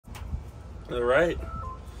All right,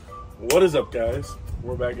 what is up, guys?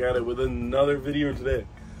 We're back at it with another video today.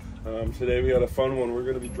 Today we got a fun one. We're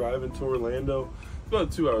going to be driving to Orlando. It's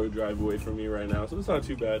about a 2-hour drive away from me right now, so it's not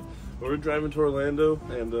too bad. But we're driving to Orlando,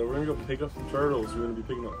 and we're going to go pick up some turtles. We're going to be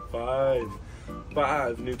picking up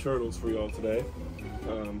five new turtles for y'all today.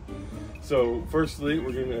 So firstly,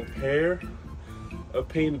 we're getting a pair of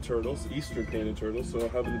painted turtles, Eastern painted turtles. So I'll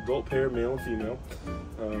have an adult pair, male and female.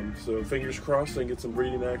 So fingers crossed I can get some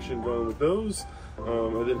breeding action going with those.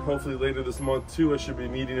 And then hopefully later this month too, I should be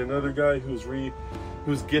meeting another guy who's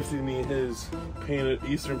gifting me his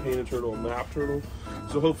Eastern painted turtle, map turtle.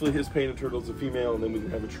 So hopefully his painted turtle's a female, and then we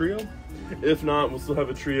can have a trio. If not, we'll still have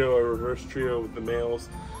a trio, a reverse trio with the males.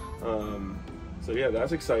 So yeah,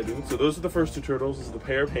 that's exciting. So those are the first two turtles. This is the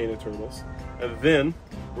pair of painted turtles. And then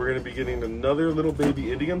we're going to be getting another little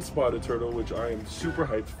baby Indian spotted turtle, which I am super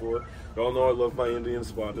hyped for. Y'all know I love my Indian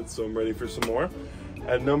spotted, so I'm ready for some more.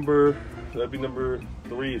 At that'd be number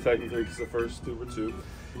 3 technically, because the first two were 2.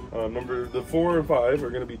 The 4 and 5 are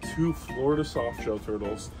going to be 2 Florida soft shell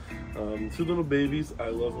turtles. 2 little babies. I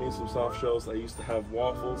love me some soft shells. I used to have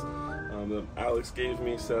waffles that Alex gave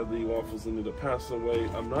me. Sadly, waffles ended up passing away.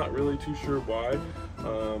 I'm not really too sure why.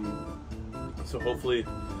 So hopefully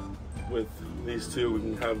with these 2 we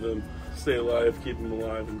can have them stay alive, keep them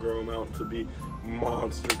alive, and grow them out to be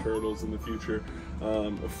monster turtles in the future.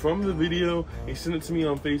 From the video, he sent it to me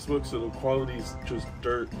on Facebook, so the quality's just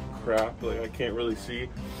dirt crap, like I can't really see.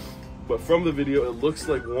 But from the video, it looks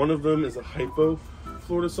like one of them is a hypo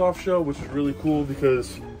Florida soft shell, which is really cool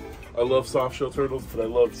because I love soft shell turtles, but I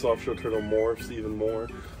love soft shell turtle morphs even more.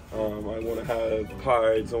 I want to have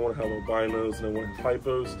pieds, I want to have albinos, and I want to have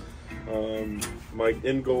hypos. My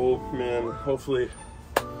end goal, man, hopefully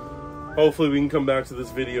we can come back to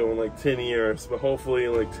this video in like 10 years, but hopefully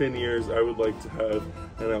in like 10 years I would like to have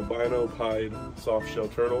an albino pied soft shell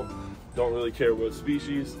turtle. Don't really care what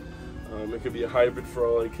species. It could be a hybrid for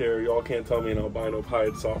all I care. Y'all can't tell me an albino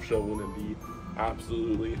pied soft shell wouldn't be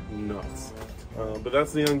absolutely nuts. But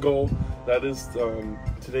that's the end goal. That is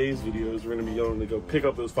today's videos. We're going to be going to go pick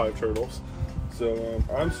up those 5 turtles. So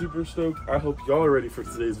I'm super stoked. I hope y'all are ready for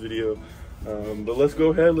today's video. But let's go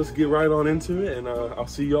ahead, let's get right on into it, and I'll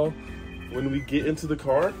see y'all when we get into the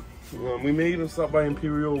car. We may even stop by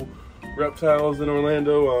Imperial Reptiles in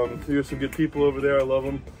Orlando. There's some good people over there, I love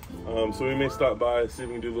them. So we may stop by, see if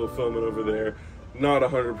we can do a little filming over there. Not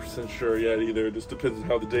 100% sure yet either. It just depends on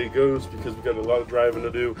how the day goes, because we got a lot of driving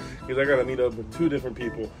to do, because I got to meet up with 2 different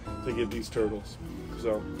people to get these turtles.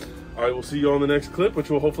 So, alright, we'll see you on the next clip, which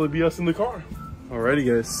will hopefully be us in the car. Alrighty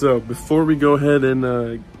guys, so before we go ahead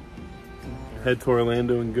and head to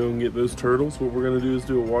Orlando and go and get those turtles, what we're going to do is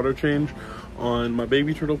do a water change on my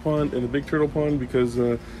baby turtle pond and the big turtle pond, because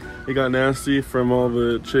it got nasty from all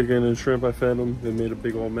the chicken and shrimp I fed them. They made a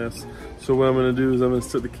big old mess. So what I'm going to do is I'm going to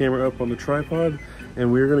set the camera up on the tripod,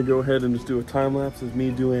 and we're going to go ahead and just do a time lapse of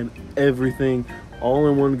me doing everything all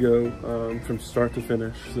in one go from start to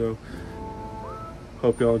finish. So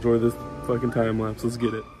hope y'all enjoy this fucking time lapse. Let's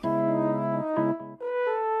get it.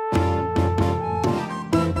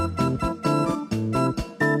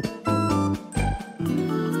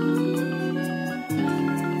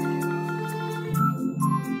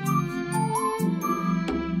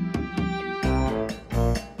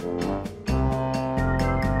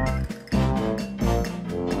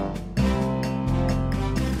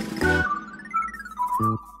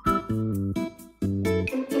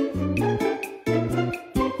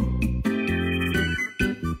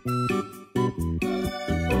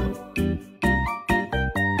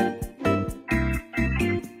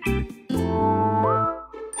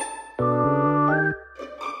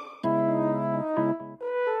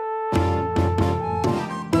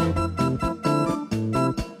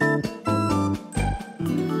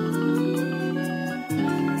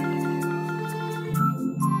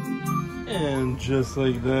 And just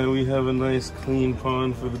like that, we have a nice clean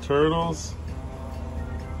pond for the turtles.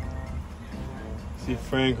 See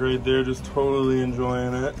Frank right there just totally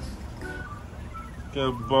enjoying it.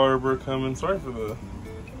 Got Barbara coming. Sorry for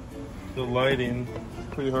the lighting.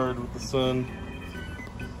 It's pretty hard with the sun.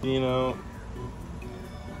 You know,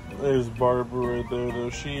 there's Barbara right there though.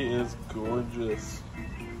 She is gorgeous.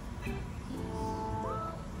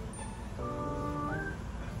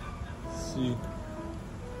 Let's see.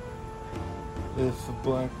 If the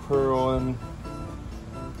black pearl and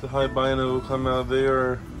the albino will come out, they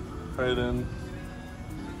are hiding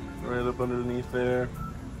right up underneath there.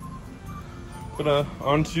 But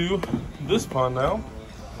onto this pond now.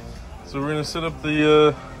 So we're gonna set up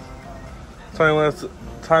the time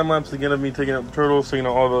lapse again of me taking out the turtles, taking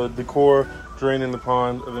out all the decor, draining the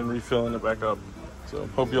pond, and then refilling it back up. So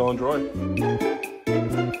hope you all enjoy.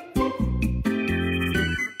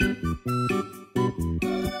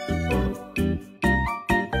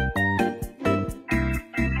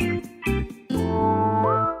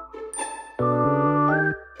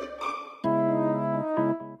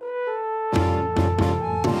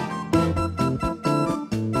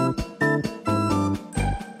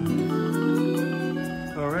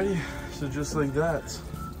 Alrighty, so just like that,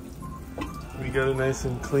 we got it nice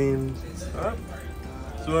and clean up.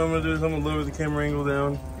 So what I'm gonna do is I'm gonna lower the camera angle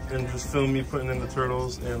down and just film me putting in the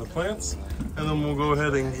turtles and the plants, and then we'll go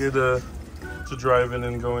ahead and get to driving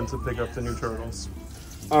and going to pick up the new turtles.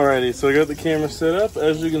 Alrighty, so I got the camera set up.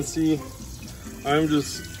 As you can see, I'm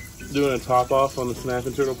just doing a top off on the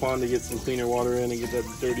snapping turtle pond to get some cleaner water in and get that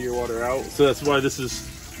dirtier water out. So that's why this is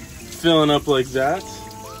filling up like that.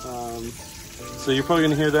 So you're probably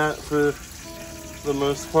gonna hear that for the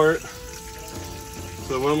most part.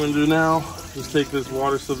 So what I'm gonna do now is take this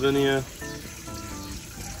water Slovenia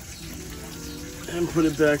and put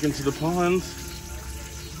it back into the pond.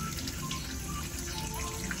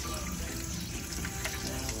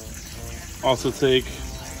 Also take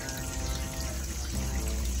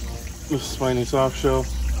the spiny soft shell,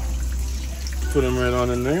 put them right on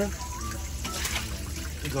in there.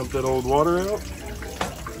 Dump that old water out.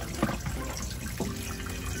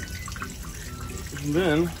 And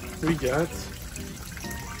then we got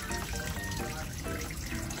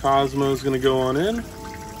Cosmo's gonna go on in.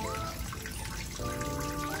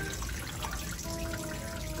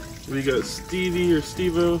 We got Stevie or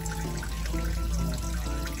Stevo,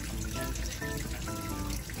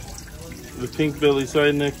 the pink belly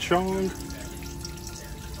side neck chong,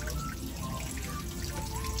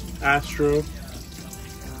 Astro,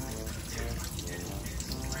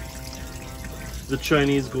 the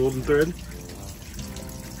Chinese golden thread,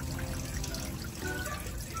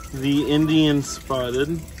 the Indian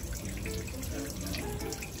spotted,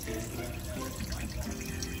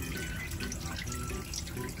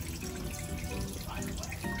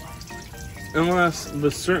 and last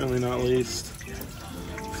but certainly not least,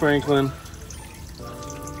 Franklin,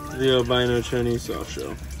 the albino Chinese soft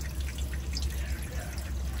shell.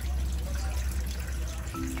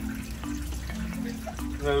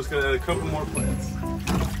 And I was gonna add a couple more plants.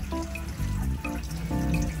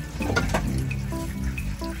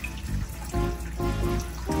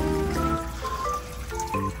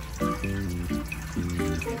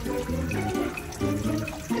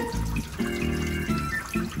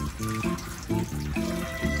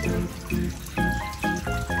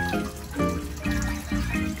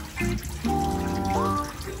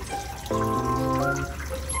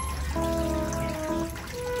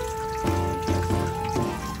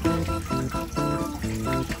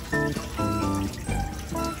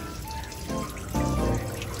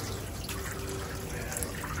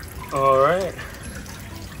 All right,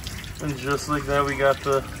 and just like that, we got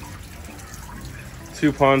the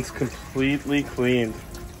two ponds completely cleaned.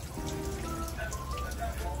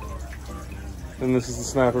 And this is the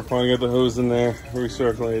snapper pond. You got the hose in there,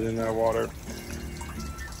 recirculating that water.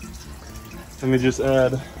 Let me just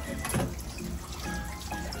add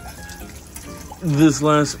this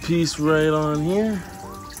last piece right on here.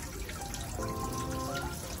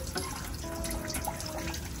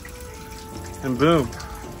 And boom.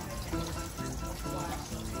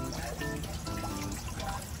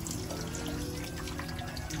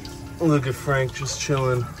 Look at Frank just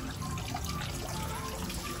chilling.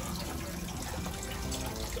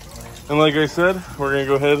 And like I said, we're gonna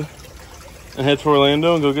go ahead and head to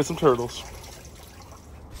Orlando and go get some turtles.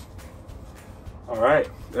 All right,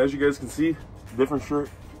 as you guys can see, different shirt,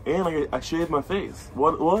 and I shaved my face.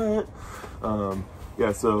 What?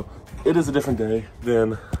 Yeah, so it is a different day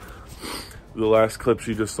than the last clips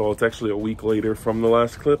you just saw. It's actually a week later from the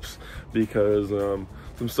last clips because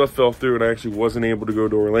some stuff fell through and I actually wasn't able to go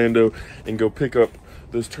to Orlando and go pick up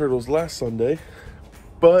those turtles last Sunday.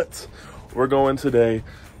 But we're going today,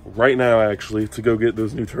 right now actually, to go get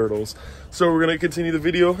those new turtles. So we're gonna continue the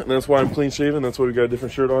video, and that's why I'm clean shaven. That's why we got a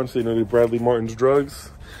different shirt on, so you know the Bradley Martin's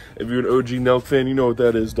Drugs. If you're an OG Nelk fan, you know what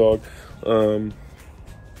that is, dog. But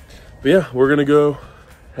yeah, we're gonna go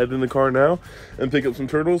head in the car now and pick up some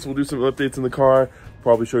turtles. We'll do some updates in the car,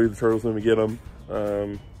 probably show you the turtles when we get them.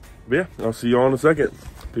 But yeah, I'll see you all in a second.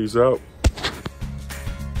 Peace out.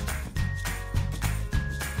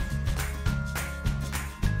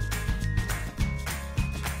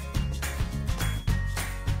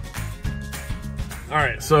 All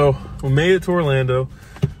right, so we made it to Orlando.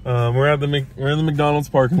 We're in the McDonald's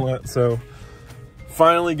parking lot. So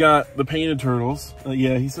finally got the painted turtles.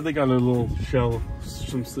 Yeah, he said they got a little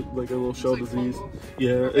some like a little shell disease.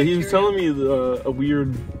 Yeah, he was telling me a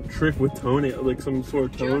weird trick with toenail, like some sort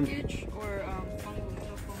of tone.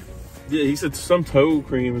 Yeah, he said some toe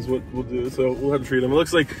cream is what we'll do, so we'll have to treat him. It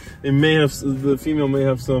looks like it may have, the female may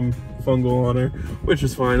have some fungal on her, which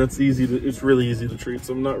is fine. That's easy to, it's really easy to treat,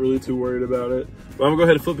 so I'm not really too worried about it. But I'm gonna go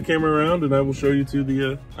ahead and flip the camera around and I will show you to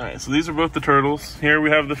the, all right, so these are both the turtles. Here we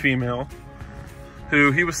have the female,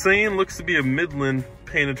 who he was saying looks to be a Midland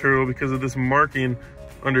painted turtle because of this marking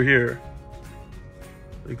under here.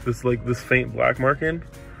 Like this faint black marking,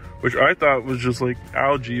 which I thought was just like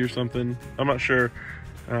algae or something. I'm not sure.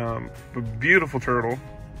 But beautiful turtle.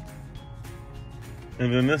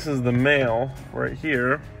 And then this is the male right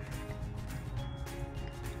here.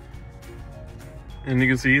 And you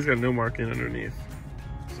can see he's got no marking underneath.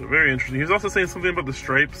 So very interesting. He's also saying something about the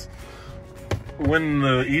stripes. When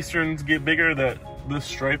the easterns get bigger, that this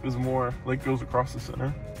stripe is more like goes across the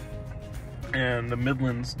center. And the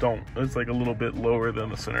Midlands don't. It's like a little bit lower than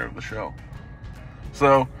the center of the shell.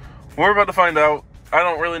 So we're about to find out. I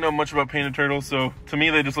don't really know much about painted turtles, so to me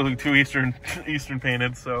they just look like two Eastern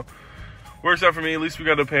painted, so works out for me. At least we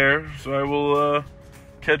got a pair. So I will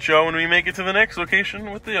catch y'all when we make it to the next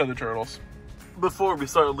location with the other turtles. Before we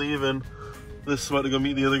start leaving this spot to go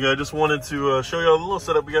meet the other guy, I just wanted to show y'all the little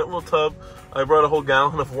setup. We got a little tub. I brought a whole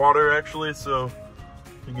gallon of water actually, so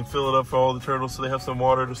you can fill it up for all the turtles so they have some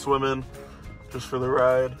water to swim in just for the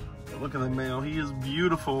ride. Look at the male, he is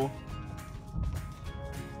beautiful.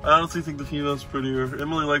 I honestly think the female's prettier.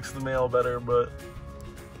 Emily likes the male better, but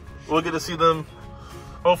we'll get to see them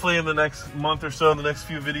hopefully in the next month or so. In the next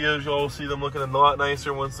few videos, y'all will see them looking a lot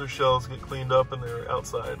nicer once their shells get cleaned up and they're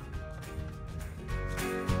outside.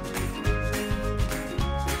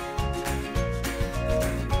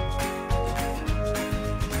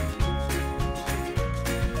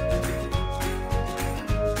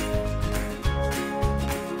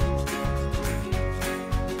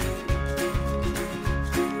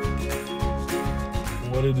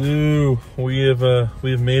 What to do? We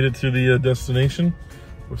have made it to the destination.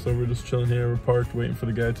 So we're just chilling here. We're parked, waiting for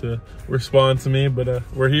the guy to respond to me. But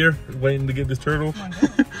we're here, waiting to get this turtle.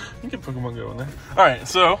 You can Pokemon Go in there. All right,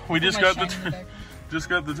 so we just got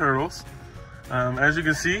the turtles. As you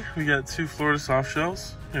can see, we got two Florida soft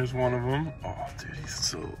shells. Here's one of them. Oh, dude, he's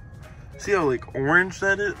so. See how like orange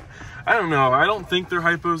that is? I don't know. I don't think they're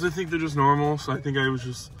hypos. I think they're just normal. So I think I was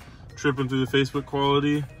just tripping through the Facebook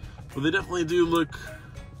quality. But they definitely do look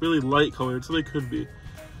really light colored, so they could be.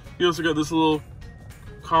 You also got this little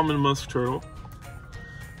common musk turtle.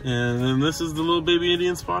 And then this is the little baby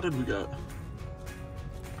Indian spotted we got.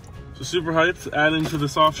 So super hyped, adding to the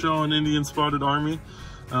soft shell and Indian spotted army.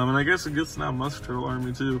 And I guess it gets now musk turtle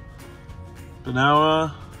army too. But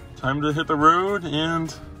now, time to hit the road,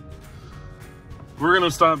 and we're gonna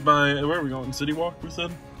stop by, where are we going? City Walk, we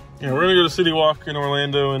said? Yeah, we're gonna go to City Walk in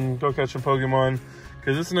Orlando and go catch some Pokemon.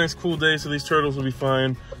 Because it's a nice cool day, so these turtles will be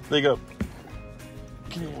fine. They got,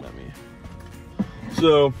 can you let me?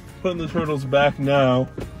 So, putting the turtles back now.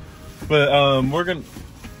 But we're gonna,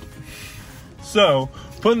 so,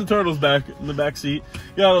 putting the turtles back in the back seat.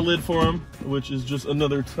 Got a lid for them, which is just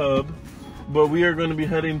another tub. But we are gonna be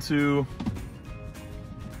heading to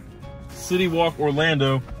City Walk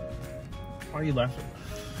Orlando. Why are you laughing?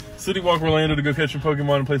 City Walk Orlando to go catch some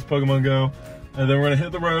Pokemon and play some Pokemon Go. And then we're gonna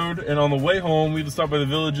hit the road, and on the way home, we have to stop by the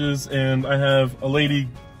Villages, and I have a lady,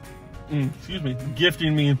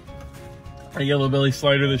 gifting me a yellow belly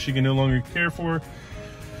slider that she can no longer care for.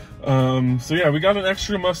 So yeah, we got an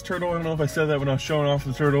extra musk turtle. I don't know if I said that when I was showing off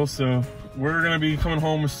the turtles. So we're gonna be coming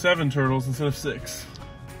home with 7 turtles instead of 6.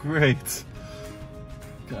 Great.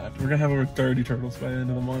 God, we're gonna have over 30 turtles by the end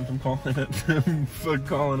of the month. I'm calling it. I'm fucking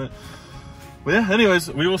calling it. But yeah,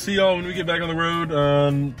 anyways, we will see y'all when we get back on the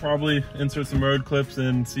road. Probably insert some road clips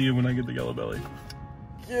and see you when I get the yellow belly.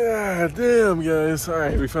 Yeah, damn, guys. All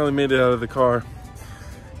right, we finally made it out of the car.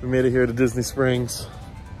 We made it here to Disney Springs.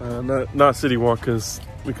 Not City Walk, because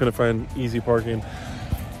we couldn't find easy parking.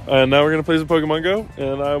 Now we're gonna play some Pokemon Go,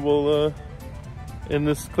 and I will end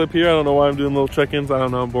this clip here. I don't know why I'm doing little check-ins. I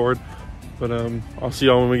don't know, I'm bored. But I'll see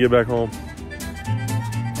y'all when we get back home.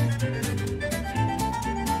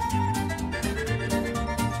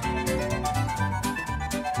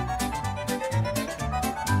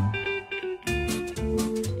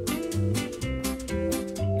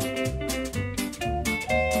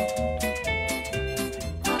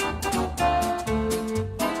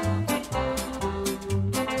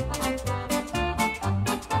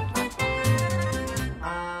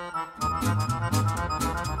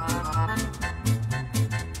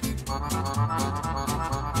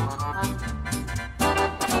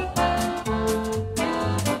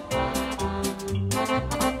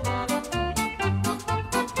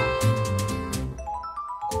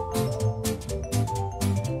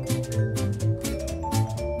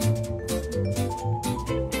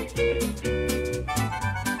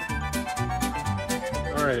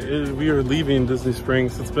 we are leaving Disney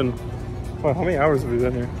Springs. It's been, wow, how many hours have we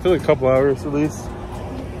been here? I feel like a couple hours at least.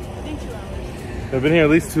 I think 2 hours. I've been here at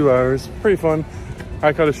least 2 hours. Pretty fun.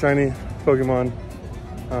 I caught a shiny Pokemon.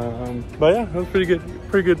 But yeah, that was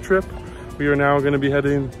pretty good trip. We are now going to be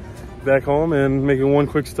heading back home and making one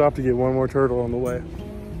quick stop to get one more turtle on the way.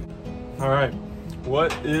 All right,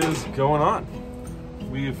 what is going on?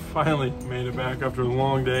 We've finally made it back after a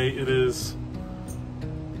long day. It is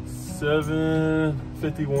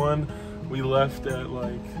 7:51. We left at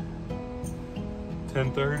like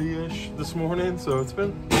 10:30-ish this morning, so it's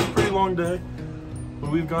been a pretty long day.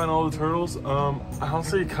 But we've gotten all the turtles. I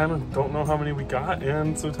honestly kind of don't know how many we got,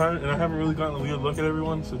 and I haven't really gotten a good look at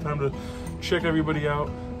everyone, so time to check everybody out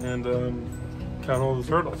and count all the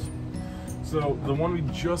turtles. So the one we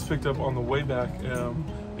just picked up on the way back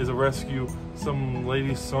is a rescue. Some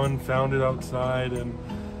lady's son found it outside and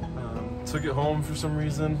took it home for some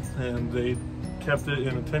reason, and they kept it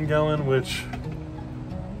in a 10-gallon, which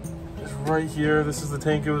is right here. This is the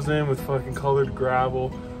tank it was in with fucking colored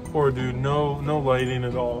gravel. Poor dude, no lighting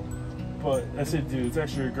at all. But I said dude, it's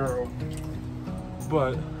actually a girl.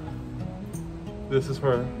 But this is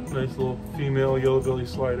her, nice little female yellow belly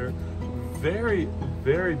slider. Very,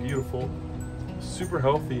 very beautiful, super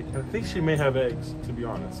healthy. I think she may have eggs, to be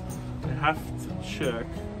honest. I have to check.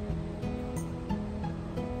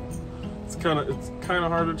 It's kind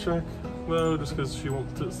of hard to check though, just because she won't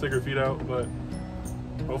stick her feet out. But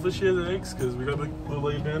hopefully she has eggs, because we got the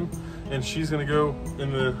lay bin, and she's gonna go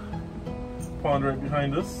in the pond right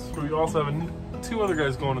behind us. So we also have 2 other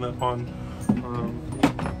guys going in that pond,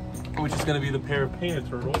 which is gonna be the pair of painted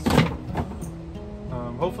turtles.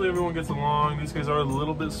 Hopefully everyone gets along. These guys are a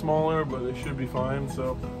little bit smaller, but they should be fine.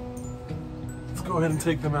 So let's go ahead and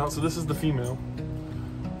take them out. So this is the female.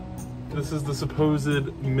 This is the supposed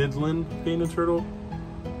Midland painted turtle.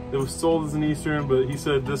 It was sold as an Eastern, but he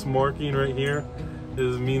said this marking right here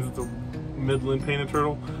means it's a Midland painted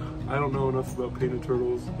turtle. I don't know enough about painted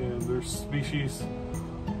turtles and their species,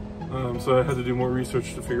 so I had to do more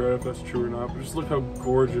research to figure out if that's true or not. But just look how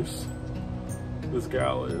gorgeous this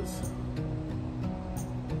gal is.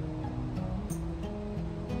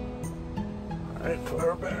 Alright, put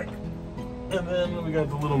her back. And then we got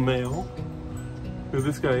the little male, who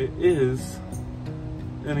this guy is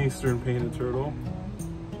an Eastern painted turtle.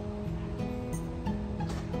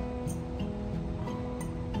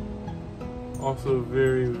 Also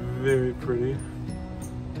very, very pretty. I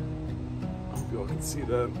hope y'all can see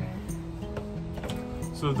that.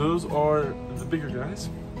 So those are the bigger guys.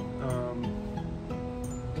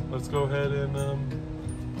 Let's go ahead and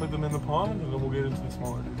put them in the pond, and then we'll get into the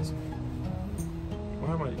smaller dudes.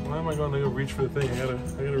 Why am I going to go reach for the thing? I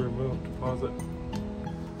gotta remote to pause it.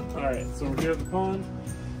 Alright, so we're here at the pond,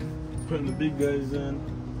 putting the big guys in.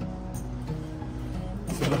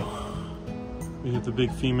 So we have the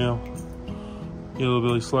big female yellow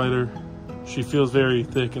belly slider. She feels very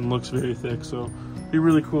thick and looks very thick, so it'd be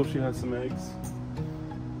really cool if she had some eggs.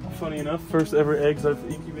 Funny enough, first ever eggs I've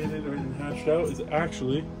incubated or hatched out is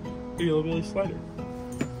actually a yellow belly slider.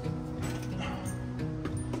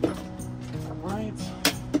 Alright.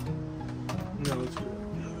 Now let's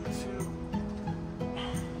grab the other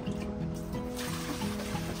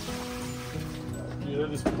 2. Yeah, I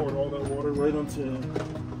just poured all that water right onto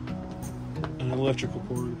an electrical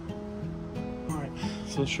cord.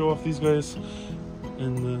 So let's show off these guys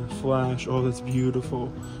in the flash. Oh, that's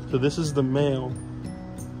beautiful. So this is the male.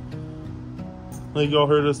 Like y'all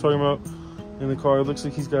heard us talking about in the car. It looks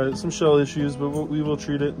like he's got some shell issues, but we will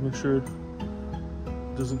treat it, make sure it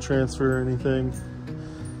doesn't transfer or anything.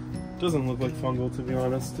 Doesn't look like fungal, to be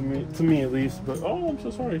honest, to me at least. But oh, I'm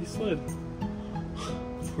so sorry, he slid.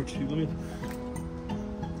 Poor dude, let me.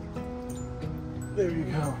 There you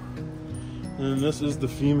go. And this is the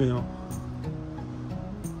female.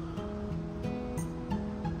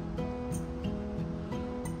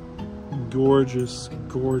 Gorgeous,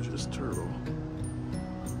 gorgeous turtle.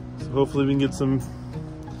 So hopefully we can get some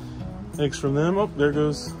eggs from them. Oh, there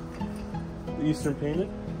goes the Eastern painted.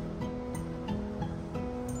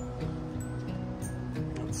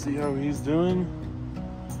 Let's see how he's doing.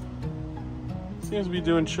 Seems to be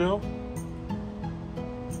doing chill.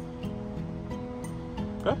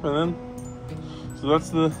 Yep, and then, so that's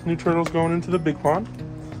the new turtles going into the big pond.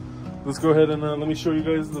 Let's go ahead and let me show you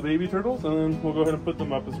guys the baby turtles, and then we'll go ahead and put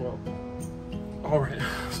them up as well. All right,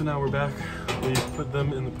 so now we're back. We put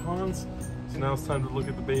them in the ponds. So now it's time to look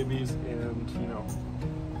at the babies and, you know,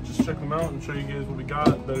 just check them out and show you guys what we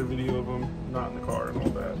got. Better video of them, not in the car and all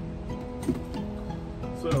that.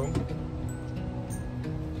 So,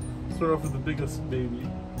 start off with the biggest baby,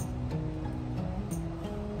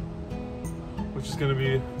 which is gonna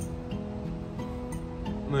be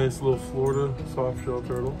Nice little Florida soft shell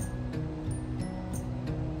turtle.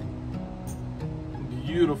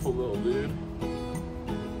 Beautiful little dude.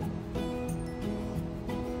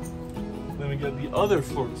 Then we got the other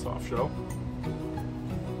Florida soft shell,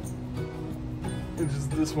 which is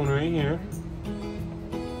this one right here.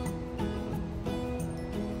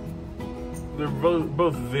 They're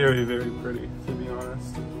both very, very pretty, to be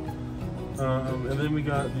honest. And then we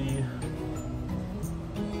got the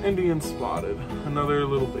Indian spotted, another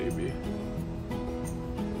little baby.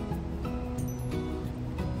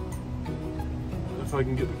 If I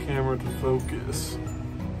can get the camera to focus.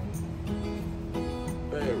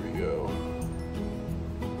 There we go.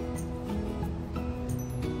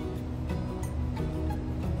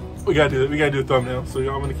 We gotta do that. We gotta do a thumbnail. So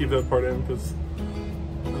I'm gonna keep that part in because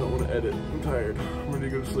I don't want to edit. I'm tired. I'm ready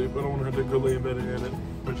to go to sleep. I don't want to have to go lay in bed and edit,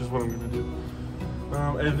 which is what I'm gonna do.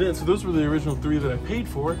 And then, so those were the original 3 that I paid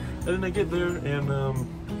for. And then I get there, and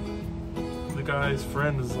the guy's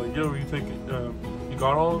friend is like, "Yo, you take, you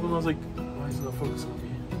got all of them?" I was like, "Why is it not focusing on me?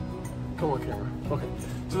 Come on, camera." Okay.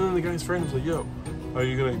 So then the guy's friend was like, "Yo, are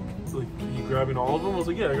you gonna, like, you grabbing all of them?" I was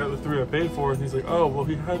like, "Yeah, I got the 3 I paid for." And he's like, "Oh, well,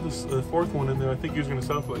 he had this 4th one in there. I think he was gonna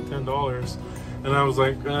sell it for like $10. And I was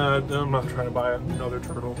like, "I'm not trying to buy another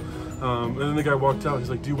turtle." And then the guy walked out. He's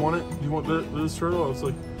like, "Do you want it? Do you want this turtle?" I was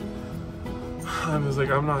like,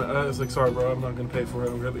 "I'm not." I was like, "Sorry, bro, I'm not gonna pay for it.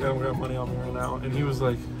 I don't got money on me right now." And he was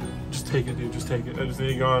like, "Just take it, dude. Just take it. I just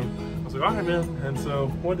need it gone." I was like, "All right, man." And so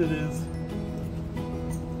what it is,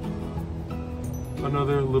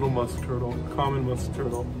 another little musk turtle, common musk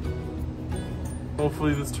turtle.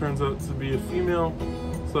 Hopefully this turns out to be a female,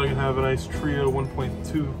 so I can have a nice trio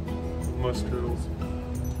 1.2 of musk turtles.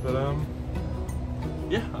 But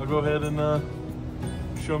yeah, I'll go ahead and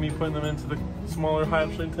show me putting them into the smaller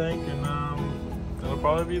hatchling tank, and that'll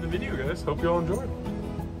probably be the video, guys. Hope you all enjoy.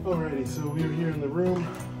 Alrighty, so we are here in the room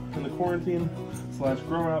in the quarantine /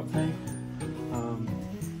 grow out tank. I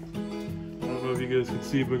don't know if you guys can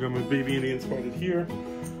see, but I got my baby Indian spotted here,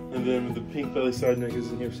 and then the pink belly side neck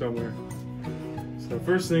is in here somewhere. So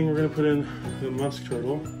first thing, we're gonna put in the musk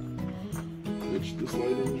turtle, which this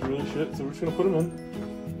lighting is really shit, so we're just gonna put him in.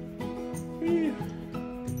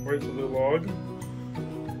 Right to the log.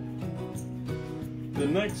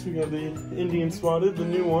 Then next we got the Indian spotted, the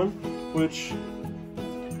new one, which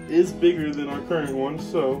is bigger than our current one,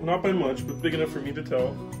 so not by much, but big enough for me to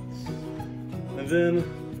tell. And then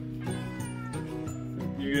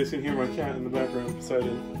you guys can hear my cat in the background beside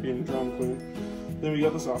it being a drama queen. Then we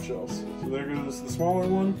got the soft shells. So there goes the smaller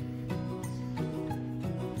one.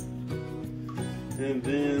 And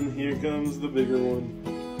then here comes the bigger one.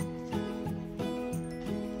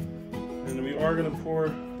 And we are gonna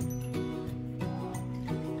pour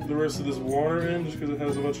the rest of this water in just because it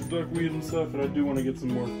has a bunch of duckweed and stuff, and I do want to get some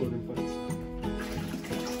more floating plants.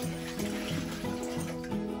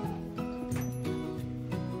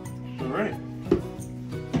 Alright.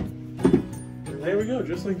 And there we go,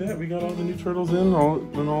 just like that. We got all the new turtles in all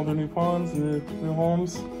their new ponds and new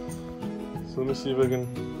homes. So let me see if I can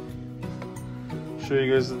show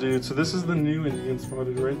you guys the dude. So this is the new Indian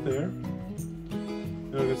spotted right there.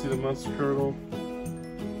 You can see the musk turtle.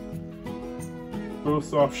 Both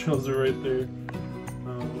soft shells are right there. I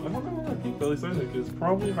don't know where that pink belly side neck is.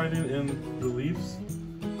 Probably hiding in the leaves.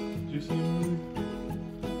 Do you see him?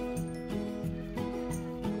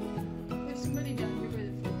 There's somebody down here by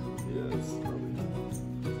the filter. Yeah, it's probably.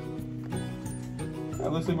 Yeah,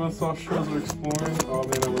 it looks like both soft shells are exploring. Oh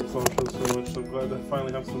man, I love soft shells so much. So I'm glad to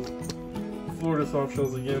finally have some Florida soft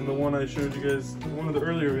shells again. The one I showed you guys in one of the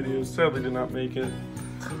earlier videos sadly did not make it.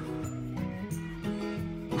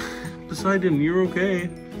 Poseidon, you're okay.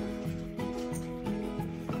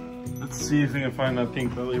 Let's see if we can find that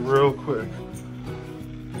pink belly real quick.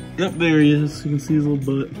 Yep, there he is. You can see his little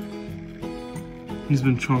butt. He's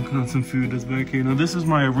been chonking on some food that's back here. Now this is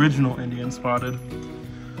my original Indian spotted,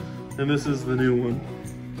 and this is the new one.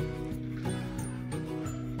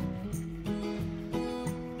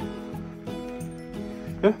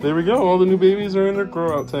 Yeah, there we go. All the new babies are in their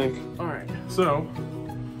grow out tank. All right, so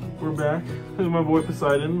we're back. There's my boy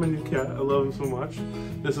Poseidon, my new cat. I love him so much.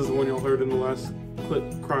 This is the one y'all heard in the last clip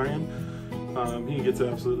crying. He gets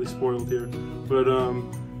absolutely spoiled here. But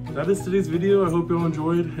that is today's video. I hope y'all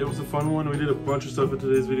enjoyed. It was a fun one. We did a bunch of stuff in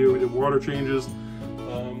today's video. We did water changes.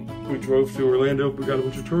 We drove to Orlando. We got a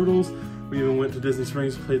bunch of turtles. We even went to Disney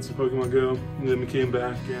Springs, played some Pokemon Go, and then we came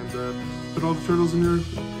back and put all the turtles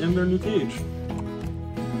in their new cage. See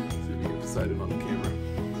if we can get Poseidon on the camera.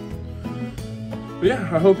 But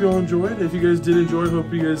yeah, I hope you all enjoyed. If you guys did enjoy, I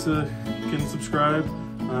hope you guys can subscribe,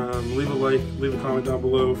 leave a like, leave a comment down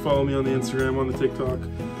below, follow me on the Instagram, on the TikTok.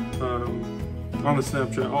 on the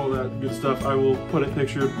Snapchat, all that good stuff. I will put it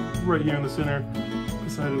pictured right here in the center.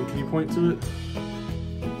 Poseidon, can you point to it?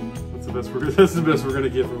 That's the best we're gonna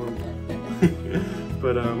get from him.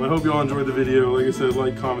 But I hope you all enjoyed the video. Like I said,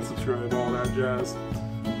 like, comment, subscribe, all that jazz.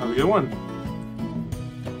 Have a good one.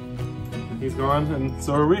 He's gone, and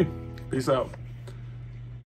so are we. Peace out.